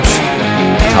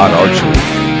Todd Archer.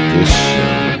 This show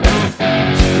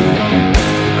is for you to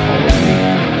call me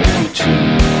to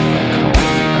call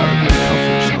me out of my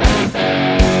comfort zone.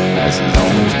 As is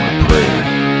always my prayer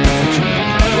that you may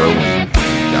be growing.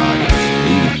 God is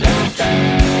leading you to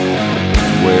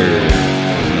where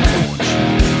He wants you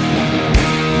to be,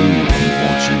 who He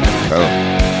wants you to become.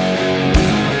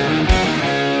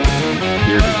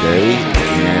 Here today,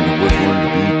 and we're going to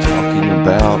be talking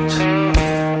about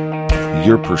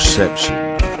your perception.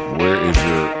 Where is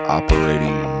your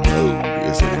operating mode?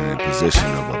 Is it in a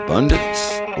position of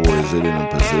abundance or is it in a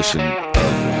position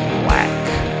of lack?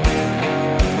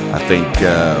 I think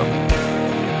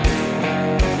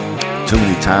too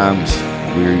many times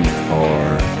we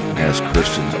are, as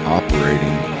Christians,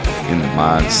 operating in the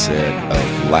mindset of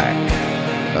lack.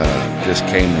 Just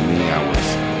came to me. I was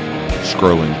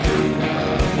scrolling through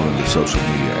one of the social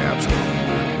media apps. I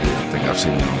think I've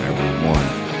seen it on every one.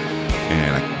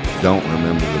 And I don't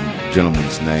remember the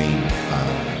gentleman's name,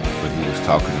 but he was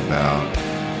talking about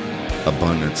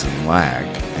abundance and lack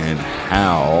and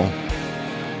how,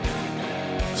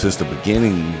 since the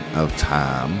beginning of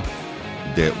time,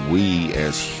 that we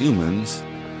as humans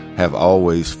have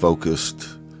always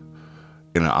focused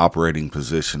in an operating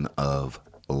position of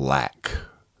lack.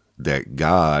 That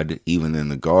God, even in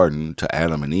the garden to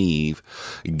Adam and Eve,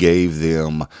 gave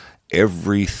them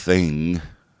everything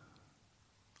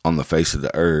on the face of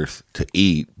the earth to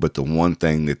eat, but the one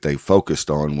thing that they focused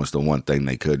on was the one thing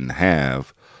they couldn't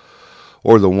have,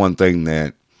 or the one thing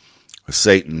that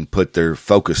Satan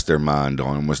focused their mind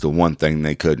on was the one thing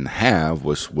they couldn't have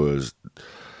was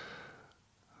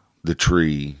the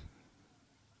tree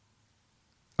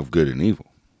of good and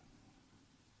evil.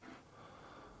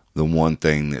 The one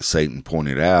thing that Satan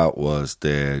pointed out was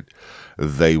that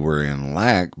they were in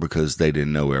lack because they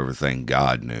didn't know everything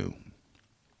God knew.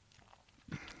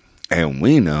 And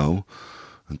we know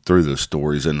through the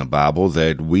stories in the Bible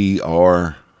that we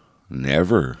are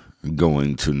never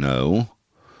going to know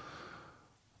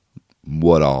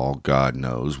what all God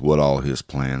knows, what all His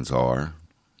plans are,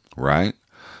 right?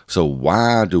 So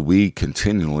why do we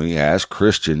continually, as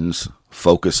Christians,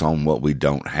 focus on what we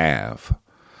don't have?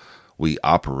 We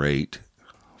operate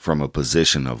from a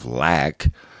position of lack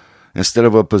instead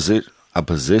of a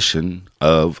position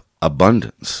of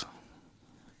abundance,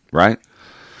 right?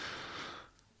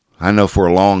 I know for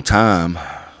a long time,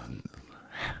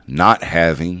 not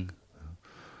having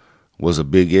was a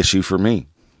big issue for me.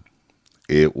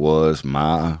 It was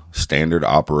my standard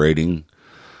operating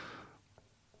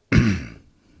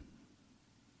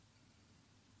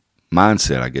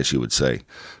mindset, I guess you would say.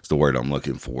 It's the word I'm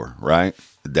looking for, right?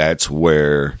 That's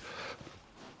where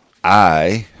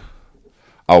I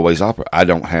always operate. I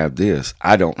don't have this.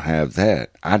 I don't have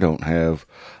that. I don't have.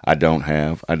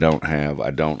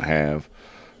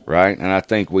 Right? And I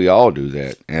think we all do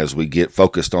that as we get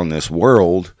focused on this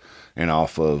world and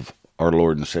off of our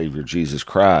Lord and Savior Jesus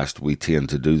Christ. We tend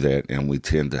to do that, and we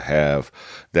tend to have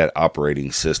that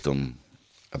operating system,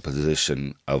 a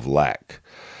position of lack.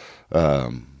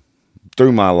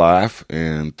 Through my life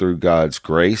and through God's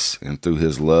grace and through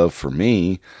His love for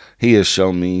me, He has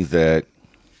shown me that,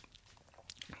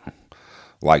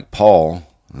 like Paul,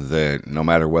 that no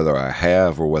matter whether I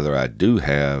have or whether I do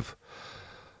have,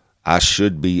 I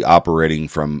should be operating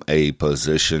from a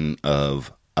position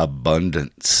of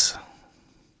abundance.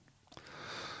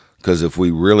 Because if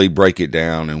we really break it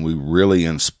down and we really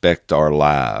inspect our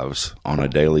lives on a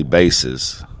daily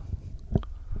basis,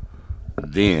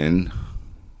 then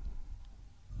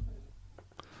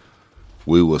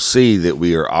we will see that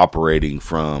we are operating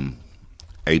from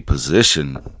a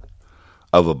position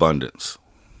of abundance.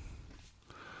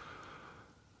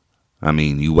 I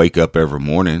mean, you wake up every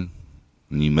morning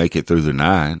and you make it through the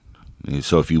night. And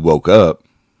so if you woke up,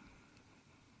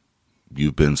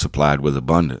 you've been supplied with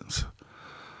abundance.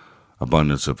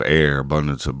 Abundance of air,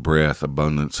 abundance of breath,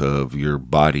 abundance of your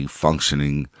body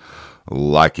functioning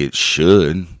like it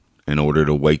should in order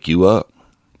to wake you up.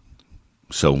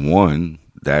 So one,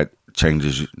 that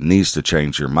needs to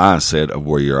change your mindset of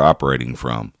where you're operating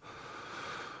from.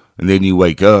 And then you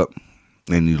wake up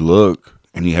and you look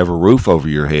and you have a roof over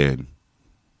your head.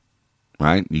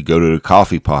 Right? You go to the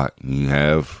coffee pot and you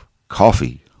have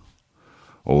coffee,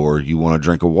 or you want to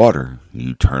drink a water.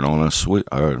 You turn on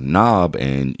a knob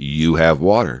and you have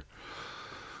water.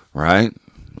 Right?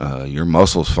 Your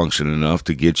muscles function enough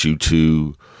to get you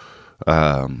to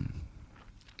the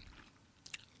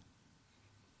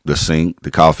sink,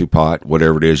 the coffee pot,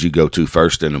 whatever it is you go to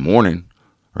first in the morning.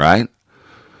 Right?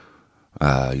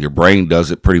 Your brain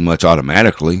does it pretty much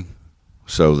automatically.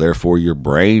 So therefore your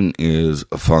brain is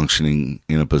functioning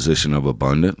in a position of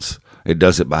abundance. It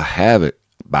does it by habit,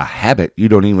 by habit. You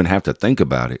don't even have to think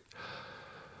about it.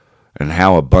 And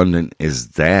how abundant is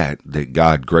that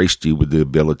God graced you with the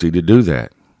ability to do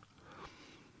that?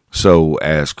 So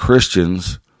as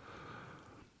Christians,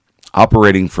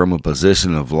 operating from a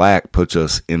position of lack puts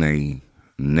us in a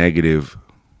negative,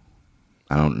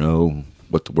 I don't know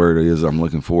what the word is I'm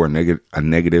looking for, a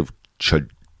negative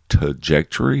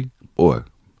trajectory. Boy,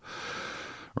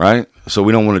 right? So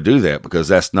we don't want to do that, because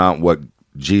that's not what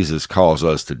Jesus calls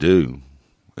us to do.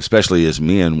 Especially as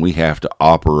men, we have to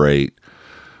operate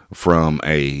from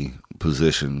a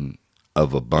position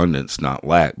of abundance, not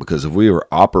lack. Because if we were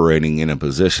operating in a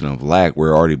position of lack,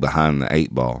 we're already behind the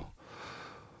 8 ball,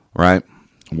 right?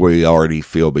 We already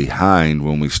feel behind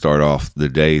when we start off the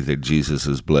day that Jesus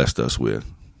has blessed us with.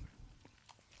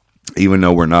 Even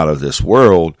though we're not of this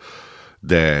world,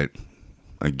 that,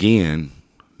 again,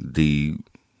 the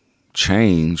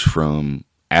change from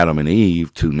Adam and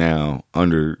Eve to now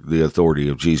under the authority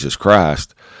of Jesus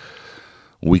Christ,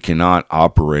 we cannot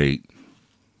operate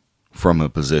from a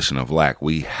position of lack.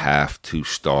 We have to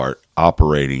start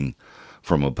operating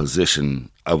from a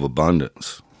position of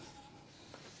abundance.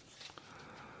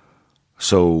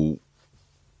 So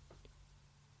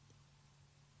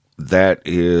that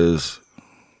is,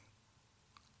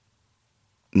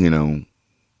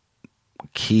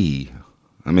 key.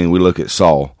 I mean, we look at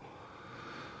Saul,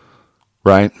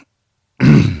 right?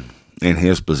 In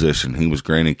his position, he was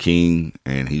granted king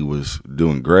and he was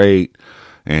doing great.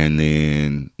 And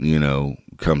then,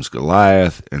 comes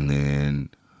Goliath, and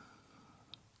then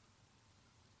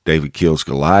David kills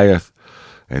Goliath.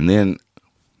 And then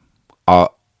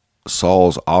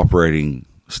Saul's operating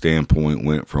standpoint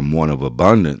went from one of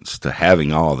abundance to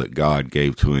having all that God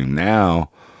gave to him. Now,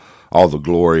 all the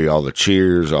glory, all the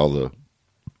cheers, all the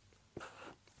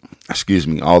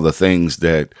things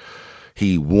that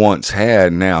he once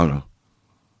had, now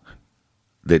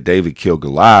that David killed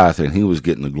Goliath and he was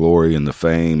getting the glory and the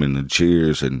fame and the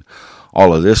cheers and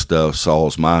all of this stuff,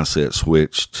 Saul's mindset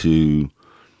switched to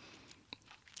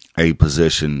a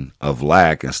position of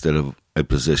lack instead of a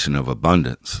position of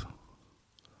abundance.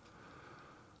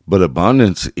 But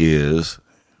abundance is,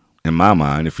 in my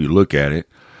mind, if you look at it,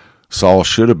 Saul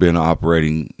should have been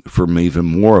operating from even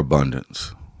more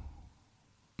abundance.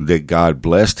 That God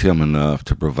blessed him enough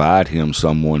to provide him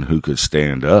someone who could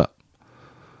stand up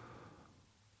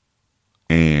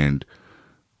and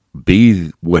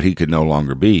be what he could no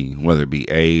longer be, whether it be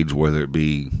age, whether it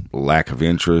be lack of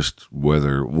interest,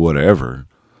 whether whatever.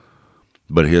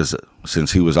 But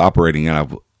since he was operating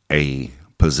out of a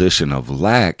position of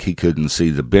lack, he couldn't see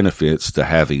the benefits to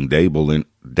having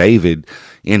David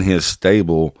in his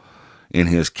stable, in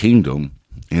his kingdom,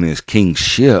 in his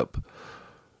kingship,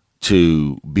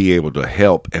 to be able to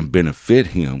help and benefit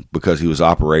him, because he was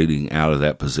operating out of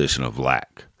that position of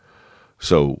lack.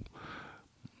 So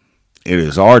it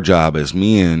is our job as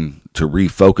men to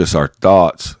refocus our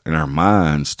thoughts and our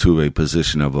minds to a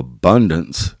position of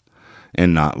abundance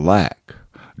and not lack.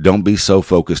 Don't be so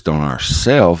focused on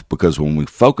ourselves, because when we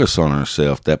focus on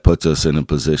ourselves, that puts us in a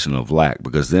position of lack,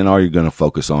 because then all you're going to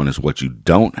focus on is what you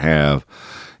don't have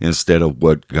instead of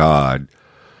what God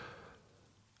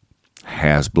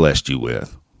has blessed you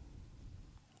with.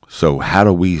 So how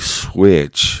do we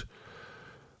switch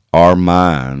our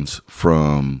minds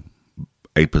from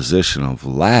a position of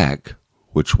lack,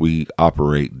 which we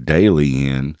operate daily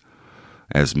in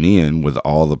as men with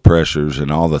all the pressures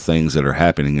and all the things that are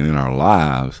happening in our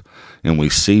lives, and we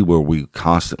see where we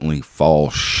constantly fall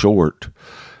short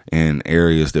in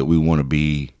areas that we want to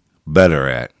be better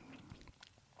at?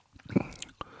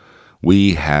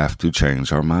 We have to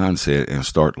change our mindset and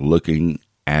start looking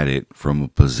at it from a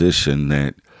position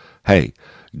that, hey,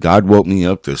 God woke me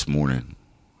up this morning.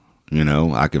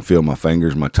 I can feel my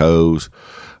fingers, my toes.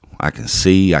 I can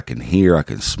see, I can hear, I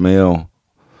can smell.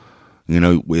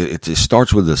 It just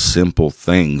starts with the simple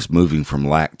things, moving from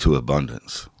lack to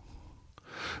abundance.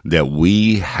 That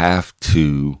we have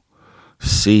to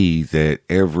see that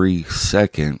every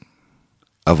second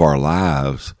of our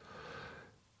lives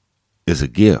is a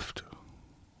gift.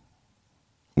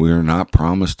 We are not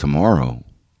promised tomorrow.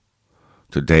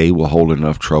 Today will hold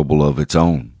enough trouble of its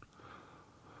own.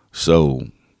 So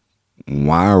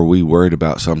why are we worried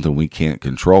about something we can't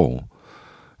control?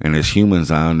 And as humans,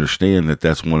 I understand that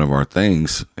that's one of our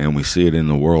things, and we see it in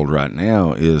the world right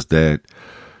now, is that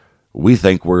we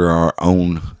think we're our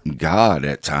own God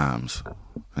at times.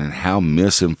 And how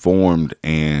misinformed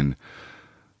and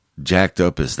jacked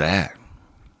up is that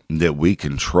we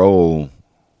control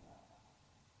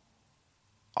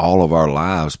all of our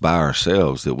lives by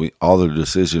ourselves, that all the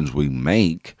decisions we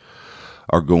make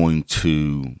are going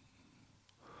to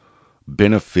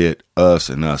benefit us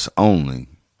and us only.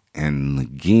 And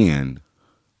again,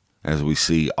 as we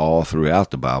see all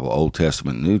throughout the Bible, Old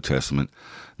Testament, New Testament,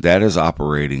 that is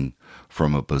operating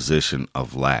from a position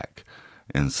of lack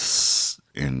and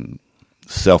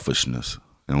selfishness.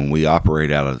 And when we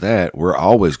operate out of that, we're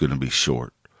always going to be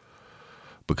short.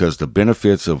 Because the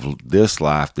benefits of this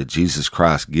life that Jesus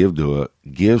Christ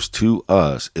gives to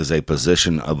us is a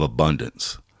position of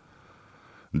abundance.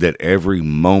 That every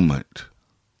moment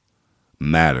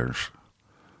matters.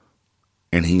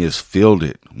 And he has filled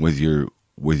it with your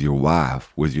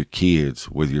wife, with your kids,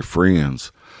 with your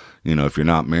friends. You know, if you're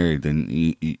not married, then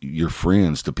your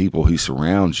friends, the people he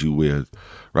surrounds you with,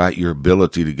 right? Your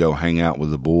ability to go hang out with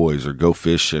the boys or go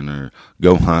fishing or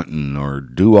go hunting or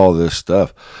do all this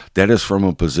stuff, that is from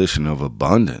a position of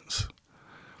abundance.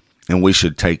 And we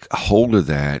should take hold of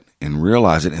that and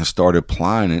realize it and start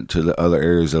applying it to the other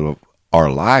areas of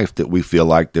our life that we feel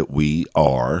like that we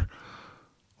are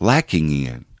lacking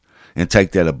in. And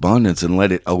take that abundance and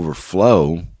let it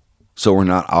overflow. So we're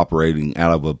not operating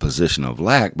out of a position of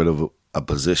lack, but of a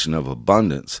position of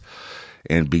abundance,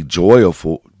 and be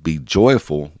joyful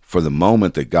for the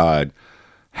moment that God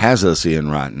has us in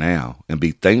right now, and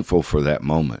be thankful for that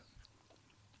moment.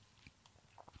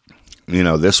 You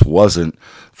know, this wasn't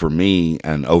for me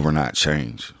an overnight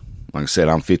change. Like I said,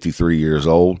 I'm 53 years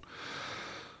old,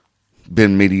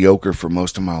 been mediocre for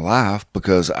most of my life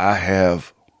because I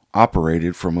have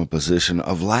operated from a position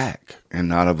of lack and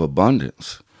not of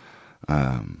abundance.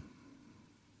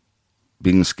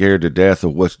 Being scared to death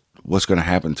of what's going to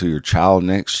happen to your child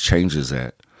next changes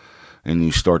that. And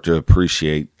you start to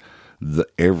appreciate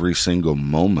every single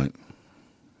moment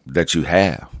that you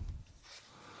have.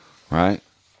 Right?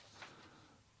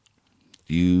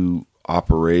 You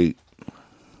operate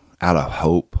out of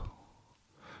hope.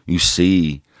 You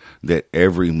see that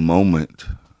every moment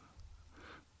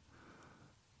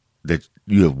that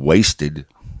you have wasted,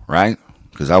 right?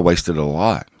 Because I wasted a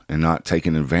lot and not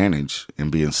taking advantage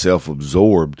and being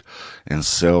self-absorbed and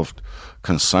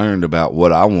self-concerned about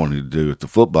what I wanted to do. If the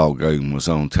football game was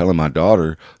on, telling my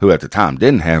daughter, who at the time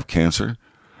didn't have cancer,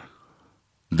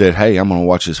 that, hey, I'm going to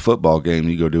watch this football game.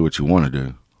 You go do what you want to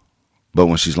do. But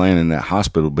when she's laying in that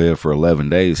hospital bed for 11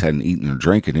 days, hadn't eaten or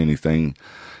drinking anything,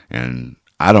 and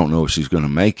I don't know if she's going to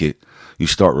make it, you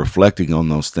start reflecting on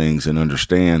those things and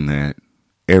understand that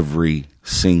every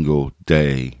single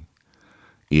day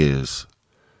is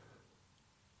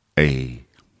a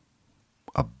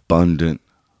abundant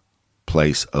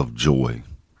place of joy.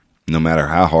 No matter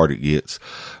how hard it gets,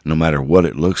 no matter what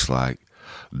it looks like,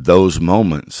 those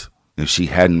moments, if she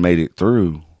hadn't made it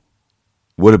through,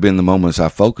 would have been the moments I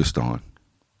focused on.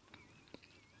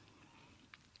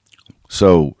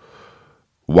 So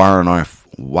why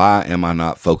am I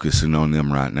not focusing on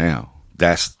them right now?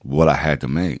 That's what I had to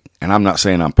make. And I'm not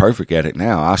saying I'm perfect at it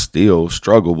now. I still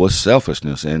struggle with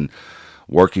selfishness and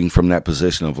working from that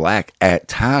position of lack at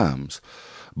times.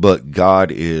 But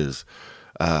God is,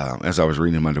 as I was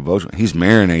reading my devotion, he's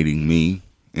marinating me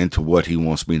into what he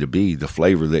wants me to be, the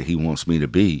flavor that he wants me to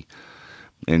be.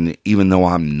 And even though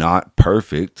I'm not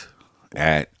perfect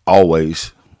at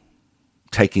always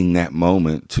taking that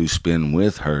moment to spend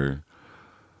with her,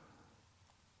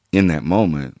 in that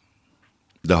moment,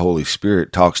 the Holy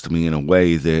Spirit talks to me in a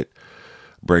way that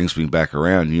brings me back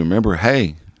around. You remember,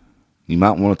 hey, you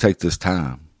might want to take this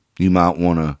time. You might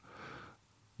want to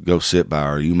go sit by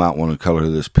her. You might want to color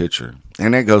this picture.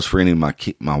 And that goes for any of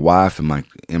my wife and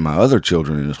my other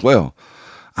children as well.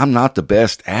 I'm not the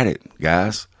best at it,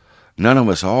 guys. None of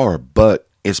us are, but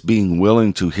it's being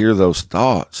willing to hear those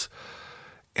thoughts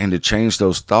and to change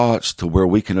those thoughts to where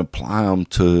we can apply them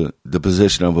to the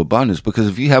position of abundance. Because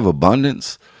if you have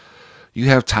abundance, you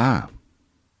have time.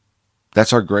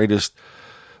 That's our greatest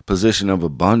position of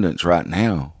abundance right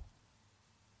now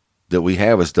that we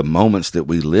have, is the moments that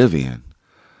we live in.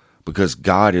 Because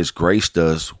God has graced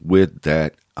us with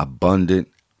that abundant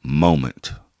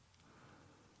moment.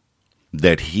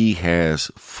 That he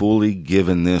has fully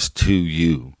given this to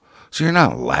you. So you're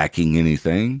not lacking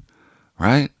anything,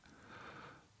 right?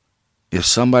 If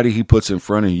somebody he puts in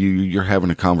front of you, you're having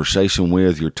a conversation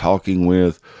with, you're talking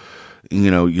with,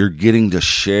 you're getting to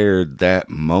share that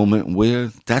moment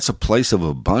with, that's a place of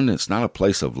abundance, not a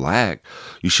place of lack.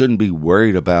 You shouldn't be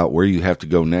worried about where you have to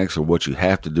go next or what you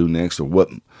have to do next or what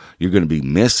you're going to be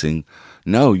missing.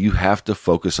 No, you have to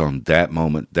focus on that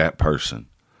moment, that person.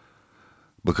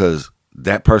 Because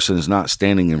that person is not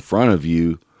standing in front of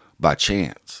you by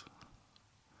chance.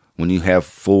 When you have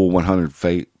full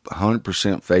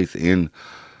 100% faith in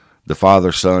the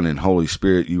Father, Son, and Holy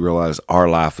Spirit, you realize our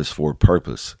life is for a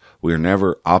purpose. We are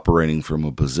never operating from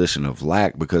a position of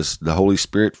lack because the Holy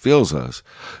Spirit fills us.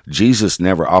 Jesus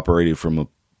never operated from a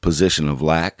position of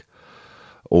lack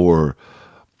or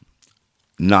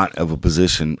not of a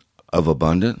position of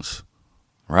abundance,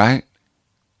 right?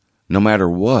 No matter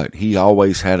what, he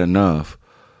always had enough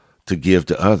to give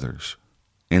to others.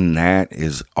 And that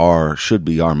is should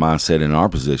be our mindset in our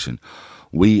position.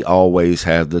 We always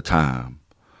have the time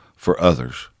for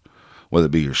others, whether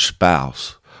it be your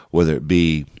spouse, whether it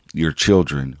be your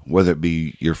children, whether it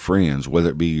be your friends, whether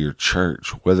it be your church,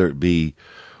 whether it be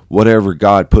whatever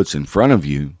God puts in front of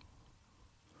you,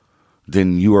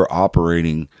 then you are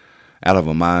operating out of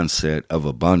a mindset of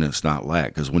abundance, not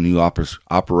lack. Because when you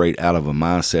operate out of a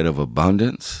mindset of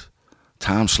abundance,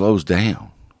 time slows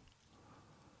down.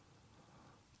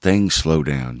 Things slow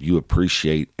down. You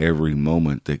appreciate every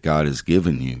moment that God has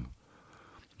given you.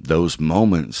 Those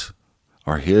moments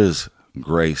are His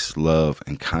grace, love,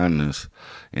 and kindness,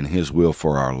 and His will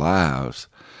for our lives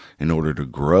in order to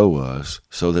grow us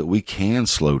so that we can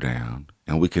slow down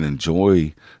and we can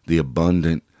enjoy the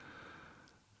abundant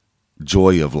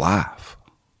joy of life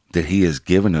that He has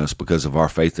given us because of our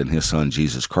faith in His Son,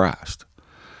 Jesus Christ.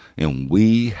 And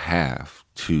we have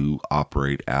to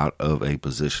operate out of a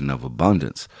position of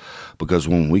abundance, because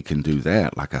when we can do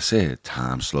that, like I said,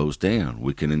 time slows down.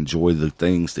 We can enjoy the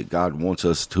things that God wants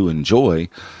us to enjoy,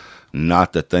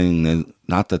 not the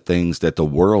things that the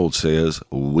world says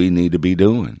we need to be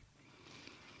doing.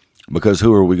 Because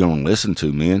who are we going to listen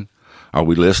to, men? Are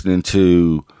we listening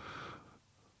to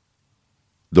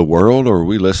the world, or are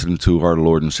we listening to our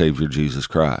Lord and Savior Jesus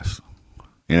Christ?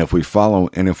 And if we're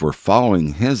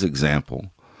following His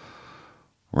example,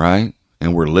 right,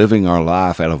 and we're living our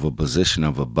life out of a position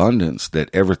of abundance, that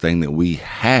everything that we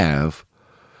have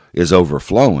is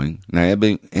overflowing. Now, it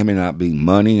may not be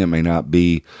money, it may not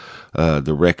be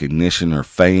the recognition or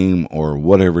fame or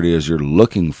whatever it is you're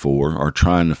looking for, or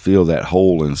trying to fill that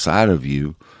hole inside of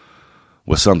you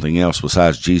with something else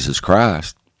besides Jesus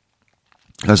Christ,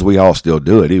 because we all still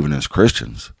do it, even as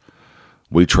Christians.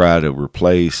 We try to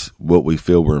replace what we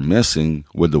feel we're missing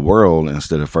with the world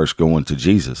instead of first going to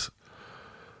Jesus.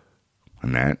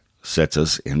 And that sets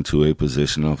us into a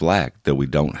position of lack that we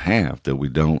don't have,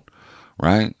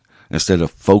 right? Instead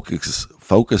of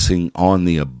focusing on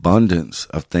the abundance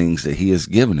of things that He has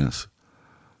given us.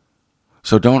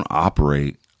 So don't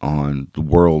operate on the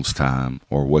world's time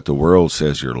or what the world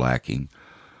says you're lacking.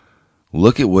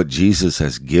 Look at what Jesus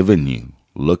has given you.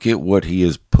 Look at what He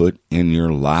has put in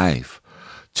your life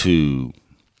to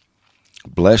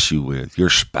bless you with, your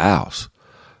spouse,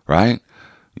 right?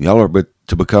 Y'all are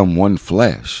to become one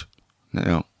flesh.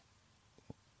 Now,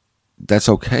 that's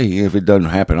okay if it doesn't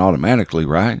happen automatically,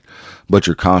 right? But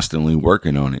you're constantly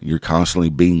working on it. You're constantly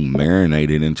being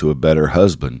marinated into a better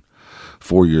husband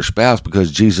for your spouse,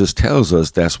 because Jesus tells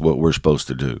us that's what we're supposed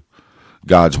to do.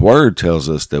 God's word tells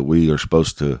us that we are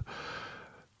supposed to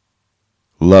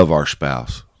love our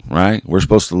spouse, right? We're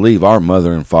supposed to leave our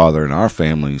mother and father and our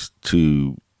families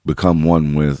to become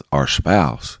one with our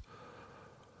spouse.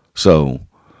 So,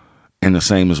 and the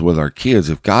same as with our kids,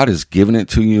 if God has given it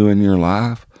to you in your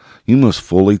life, you must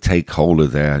fully take hold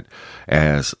of that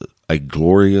as a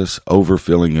glorious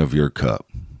overfilling of your cup,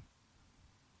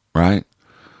 right?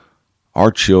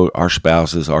 Our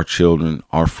spouses, our children,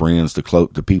 our friends,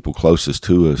 the people closest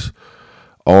to us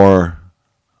are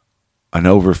an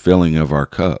overfilling of our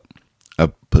cup, a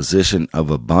position of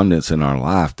abundance in our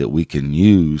life that we can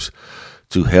use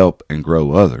to help and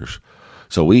grow others.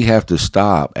 So we have to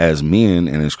stop as men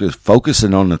and as Christians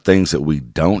focusing on the things that we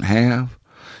don't have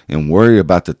and worry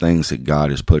about the things that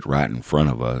God has put right in front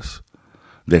of us,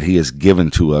 that He has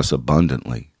given to us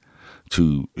abundantly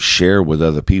to share with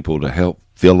other people to help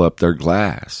fill up their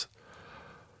glass.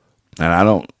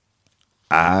 And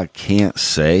I can't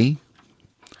say,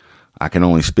 I can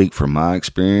only speak from my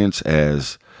experience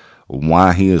as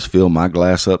why He has filled my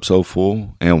glass up so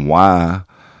full and why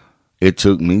it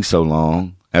took me so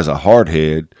long as a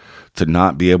hardhead to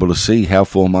not be able to see how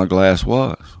full my glass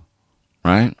was,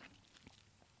 right?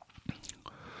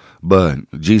 But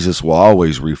Jesus will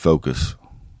always refocus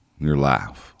your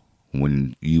life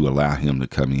when you allow Him to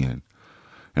come in.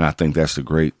 And I think that's the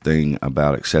great thing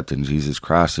about accepting Jesus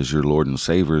Christ as your Lord and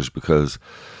Savior, is because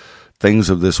things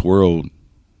of this world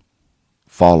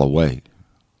fall away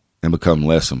and become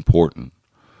less important.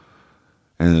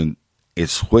 And it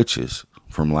switches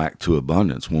from lack to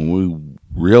abundance when we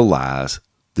realize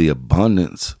the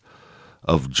abundance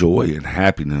of joy and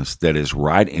happiness that is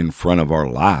right in front of our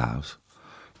lives.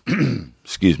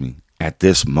 Excuse me. At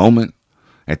this moment,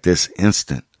 at this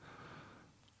instant,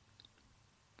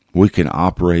 we can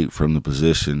operate from the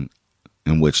position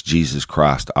in which Jesus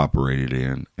Christ operated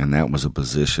in, and that was a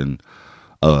position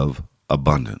of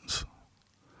abundance.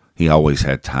 He always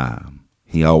had time.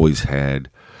 He always had,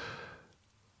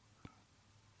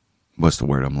 what's the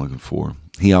word I'm looking for?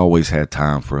 He always had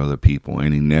time for other people,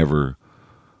 and he never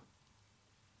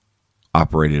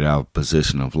operated out of a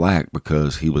position of lack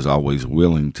because he was always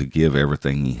willing to give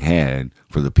everything he had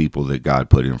for the people that God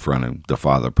put in front of him, the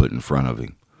Father put in front of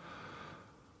him.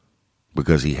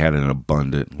 Because he had an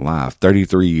abundant life.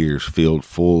 33 years filled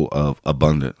full of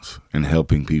abundance and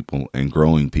helping people and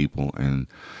growing people and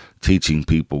teaching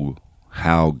people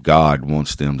how God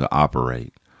wants them to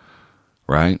operate.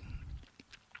 Right?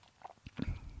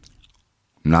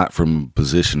 Not from a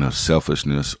position of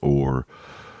selfishness or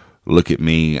look at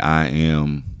me, I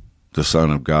am the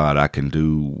Son of God, I can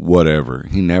do whatever.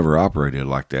 He never operated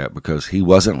like that because he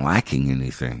wasn't lacking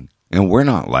anything. And we're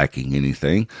not lacking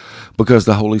anything because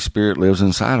the Holy Spirit lives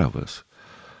inside of us.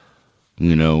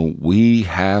 You know, we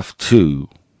have to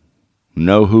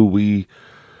know who we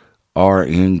are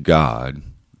in God,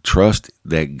 trust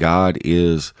that God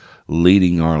is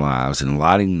leading our lives and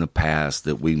lighting the paths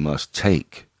that we must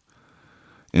take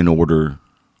in order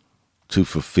to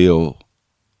fulfill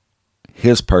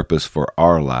His purpose for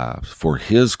our lives, for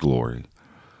His glory,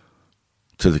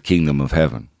 to the kingdom of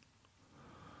heaven.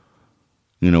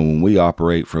 You know, when we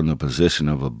operate from the position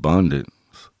of abundance,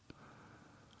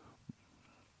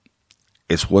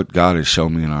 it's what God has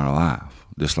shown me in our life.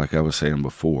 Just like I was saying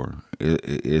before,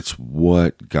 it's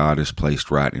what God has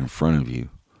placed right in front of you.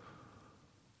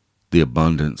 The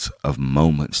abundance of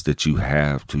moments that you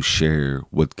have to share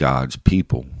with God's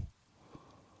people.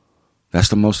 That's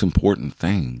the most important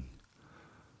thing,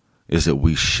 is that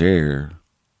we share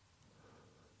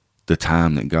the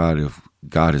time that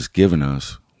God has given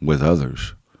us with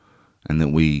others, and that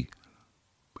we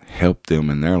help them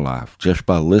in their life just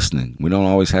by listening. We don't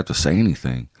always have to say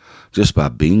anything. Just by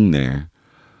being there,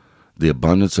 the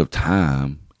abundance of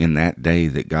time in that day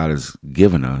that God has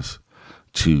given us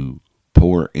to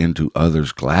pour into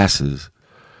others' glasses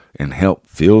and help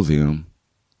fill them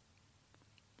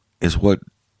is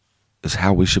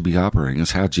how we should be operating.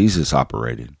 It's how Jesus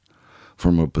operated,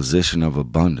 from a position of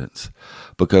abundance,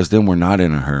 because then we're not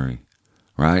in a hurry,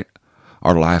 right?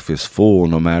 Our life is full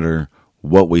no matter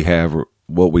what we have or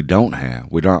what we don't have.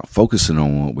 We're not focusing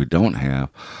on what we don't have,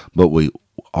 but we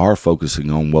are focusing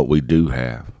on what we do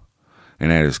have. And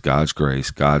that is God's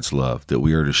grace, God's love, that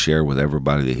we are to share with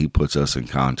everybody that He puts us in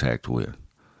contact with.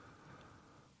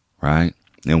 Right?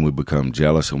 And we become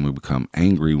jealous and we become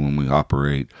angry when we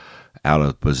operate out of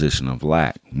a position of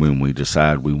lack, when we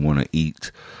decide we want to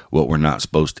eat what we're not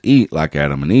supposed to eat like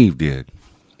Adam and Eve did.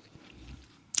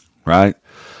 Right?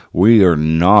 We are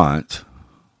not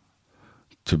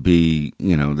to be,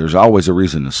 there's always a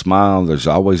reason to smile. There's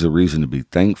always a reason to be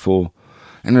thankful.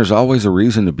 And there's always a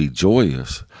reason to be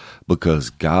joyous because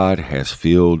God has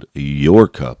filled your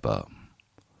cup up.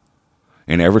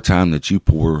 And every time that you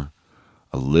pour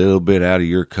a little bit out of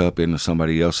your cup into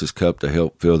somebody else's cup to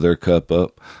help fill their cup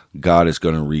up, God is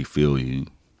going to refill you.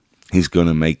 He's going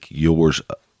to make yours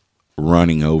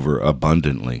running over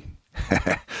abundantly.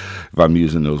 If I'm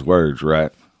using those words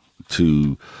right.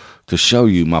 To show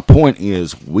you, my point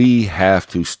is we have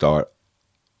to stop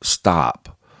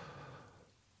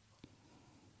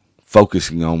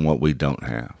focusing on what we don't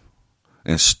have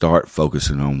and start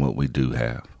focusing on what we do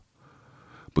have.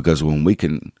 Because when we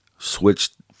can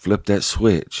flip that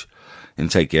switch and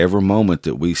take every moment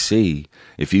that we see,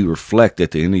 if you reflect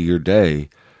at the end of your day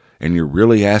and you're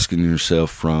really asking yourself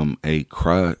from a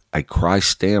Christ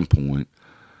standpoint,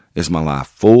 is my life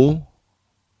full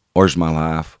or is my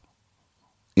life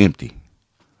empty?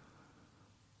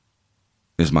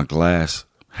 Is my glass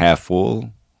half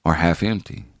full or half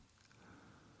empty?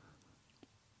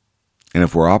 And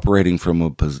if we're operating from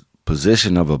a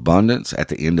position of abundance, at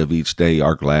the end of each day,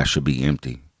 our glass should be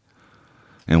empty.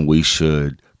 And we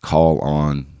should call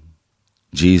on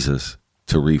Jesus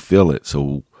to refill it.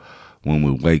 So when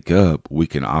we wake up, we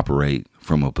can operate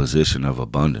from a position of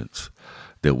abundance.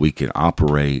 That we can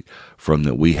operate from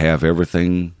that we have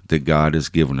everything that God has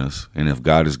given us. And if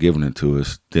God has given it to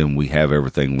us, then we have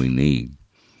everything we need.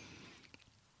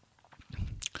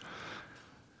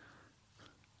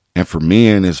 And for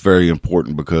men, it's very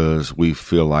important because we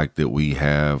feel like that we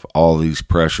have all these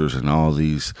pressures and all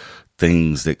these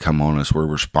things that come on us. We're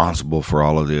responsible for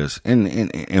all of this.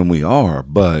 And we are.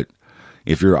 But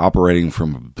if you're operating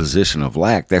from a position of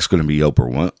lack, that's going to be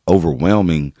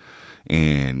overwhelming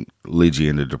and lead you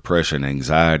into depression,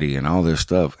 anxiety, and all this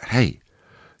stuff. Hey,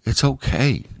 it's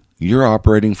okay. You're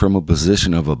operating from a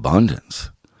position of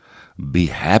abundance. Be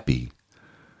happy.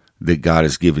 that God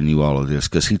has given you all of this,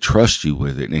 because he trusts you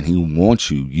with it and he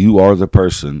wants you. You are the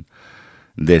person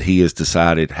that he has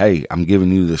decided, hey, I'm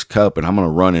giving you this cup and I'm going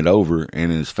to run it over.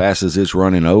 And as fast as it's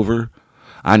running over,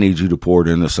 I need you to pour it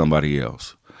into somebody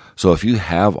else. So if you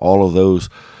have all of those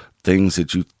things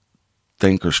that you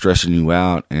think are stressing you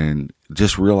out, and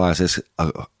just realize it's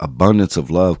an abundance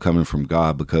of love coming from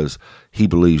God, because he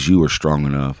believes you are strong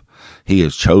enough. He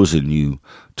has chosen you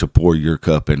to pour your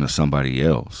cup into somebody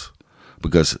else,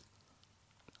 because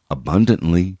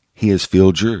abundantly he has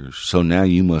filled yours. So now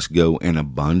you must go and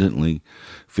abundantly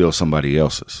fill somebody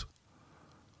else's.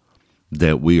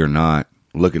 That we are not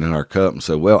looking at our cup and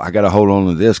say, well, I got to hold on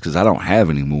to this because I don't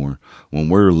have any more. When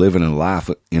we're living a life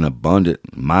in abundant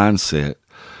mindset,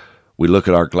 we look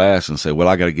at our glass and say, well,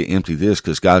 I got to get empty this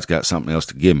because God's got something else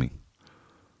to give me.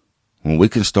 When we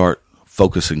can start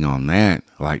focusing on that,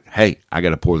 like, hey, I got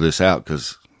to pour this out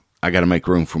because I got to make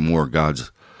room for more of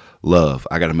God's love.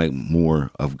 I got to make more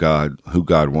of God, who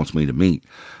God wants me to meet.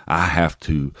 I have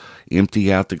to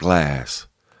empty out the glass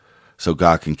so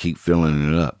God can keep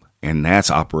filling it up. And that's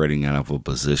operating out of a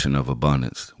position of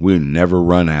abundance. We'll never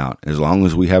run out. As long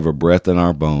as we have a breath in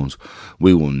our bones,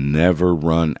 we will never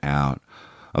run out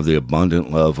of the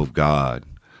abundant love of God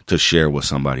to share with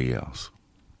somebody else.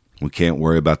 We can't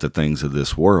worry about the things of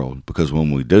this world, because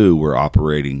when we do, we're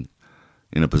operating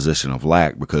in a position of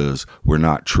lack, because we're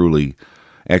not truly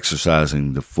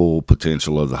exercising the full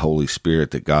potential of the Holy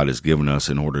Spirit that God has given us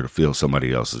in order to fill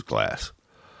somebody else's glass.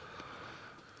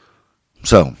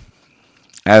 So,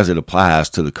 as it applies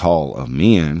to the call of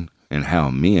men and how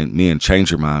men change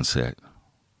their mindset,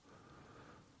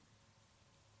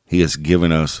 he has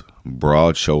given us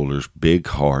broad shoulders, big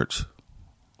hearts,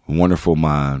 wonderful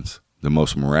minds, the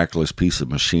most miraculous piece of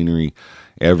machinery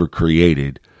ever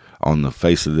created on the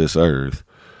face of this earth,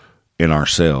 in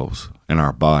ourselves, in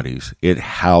our bodies. It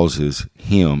houses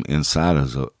him inside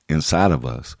of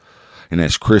us. And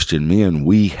as Christian men,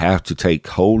 we have to take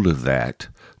hold of that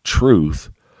truth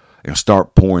and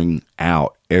start pouring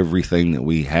out everything that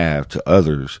we have to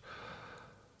others,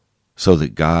 so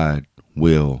that God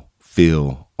will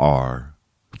fill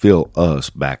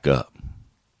us back up,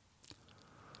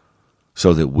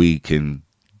 so that we can,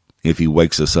 if he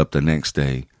wakes us up the next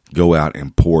day, go out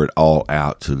and pour it all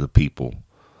out to the people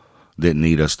that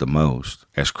need us the most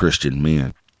as Christian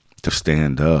men, to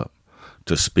stand up,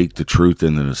 to speak the truth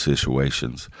in the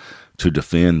situations, to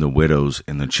defend the widows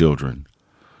and the children,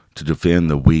 to defend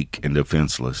the weak and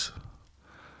defenseless.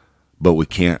 But we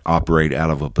can't operate out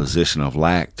of a position of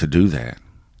lack to do that.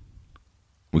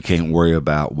 We can't worry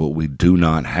about what we do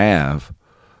not have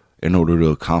in order to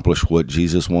accomplish what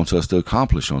Jesus wants us to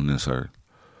accomplish on this earth.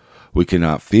 We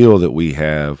cannot feel that we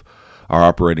are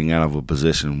operating out of a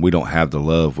position we don't have the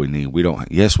love we need.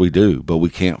 Yes, we do, but we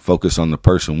can't focus on the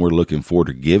person we're looking for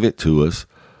to give it to us.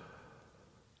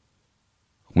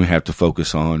 We have to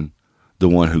focus on the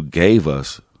one who gave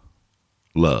us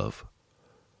love,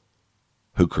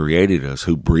 who created us,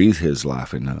 who breathed his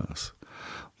life in us.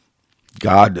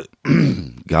 God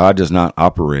does not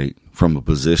operate from a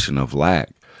position of lack.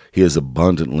 He is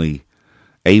abundantly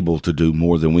able to do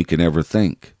more than we can ever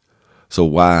think. So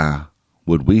why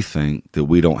would we think that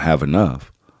we don't have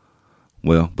enough?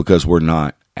 Well, because we're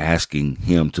not asking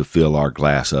him to fill our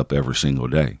glass up every single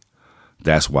day.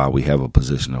 That's why we have a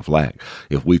position of lack.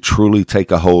 If we truly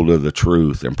take a hold of the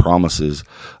truth and promises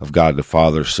of God the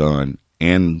Father, Son,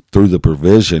 and through the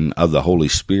provision of the Holy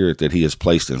Spirit that he has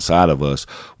placed inside of us,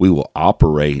 we will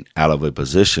operate out of a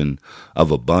position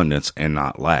of abundance and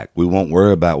not lack. We won't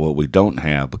worry about what we don't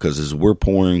have, because as we're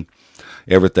pouring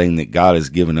everything that God has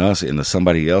given us into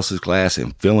somebody else's glass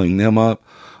and filling them up,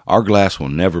 our glass will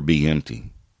never be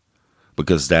empty,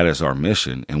 because that is our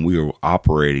mission, and we are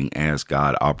operating as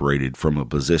God operated, from a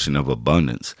position of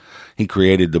abundance. He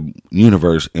created the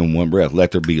universe in one breath.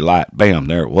 Let there be light. Bam,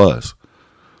 there it was.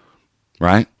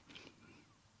 Right?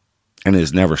 And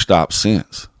it's never stopped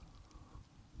since.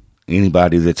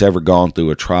 Anybody that's ever gone through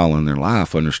a trial in their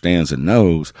life understands and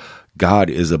knows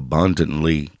God is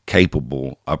abundantly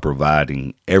capable of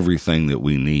providing everything that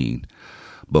we need.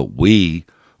 But we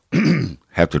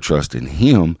have to trust in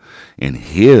him and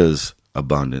his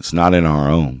abundance, not in our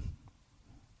own.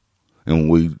 And when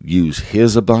we use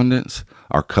his abundance,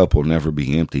 our cup will never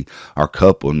be empty. Our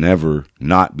cup will never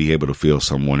not be able to fill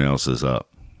someone else's up.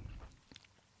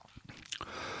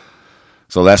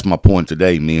 So that's my point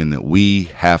today, men, that we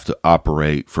have to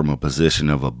operate from a position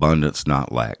of abundance,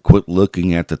 not lack. Quit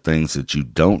looking at the things that you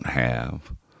don't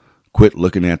have. Quit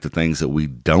looking at the things that we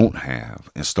don't have,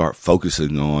 and start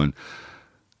focusing on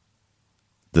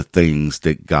the things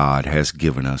that God has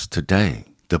given us today.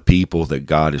 The people that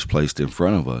God has placed in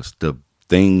front of us, the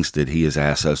things that he has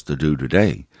asked us to do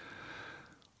today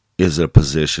is a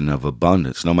position of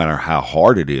abundance. No matter how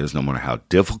hard it is, no matter how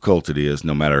difficult it is,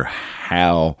 no matter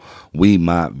how we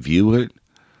might view it,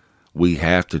 we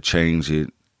have to change it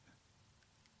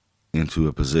into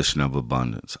a position of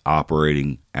abundance,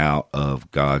 operating out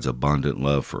of God's abundant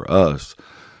love for us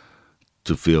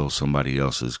to fill somebody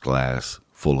else's glass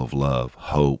full of love,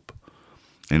 hope,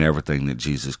 and everything that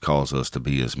Jesus calls us to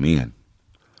be as men.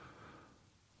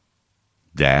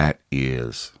 That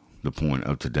is the point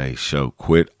of today's show.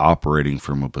 Quit operating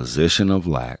from a position of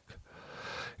lack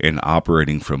and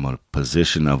operating from a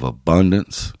position of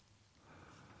abundance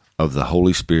of the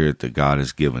Holy Spirit that God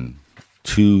has given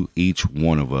to each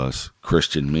one of us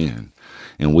Christian men.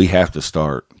 And we have to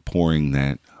start pouring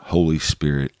that Holy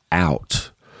Spirit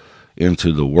out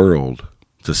into the world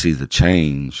to see the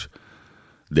change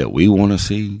that we want to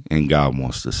see and God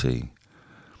wants to see.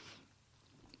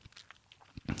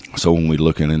 So when we're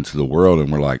looking into the world and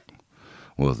we're like,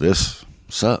 well, this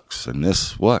sucks and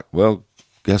this what? Well,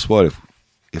 guess what?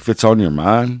 If it's on your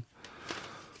mind,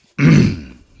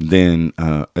 then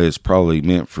it's probably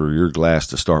meant for your glass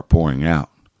to start pouring out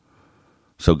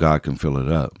so God can fill it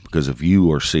up. Because if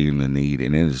you are seeing the need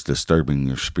and it is disturbing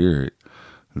your spirit,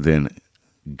 then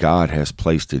God has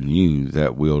placed in you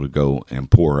that will to go and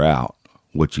pour out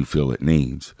what you feel it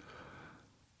needs.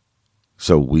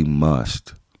 So we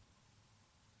must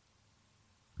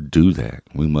do that.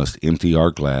 We must empty our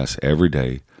glass every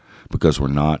day, because we're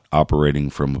not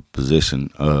operating from a position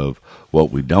of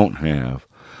what we don't have,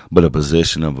 but a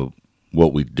position of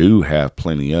what we do have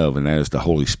plenty of, and that is the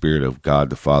Holy Spirit of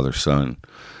God the Father, Son,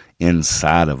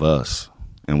 inside of us.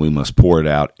 And we must pour it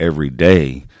out every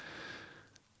day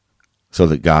so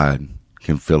that God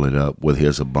can fill it up with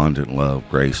his abundant love,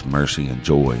 grace, mercy, and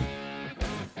joy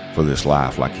for this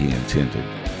life like he intended.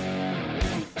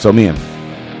 So men,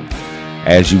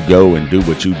 as you go and do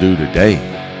what you do today,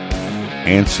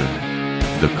 answer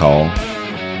the call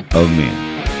of men.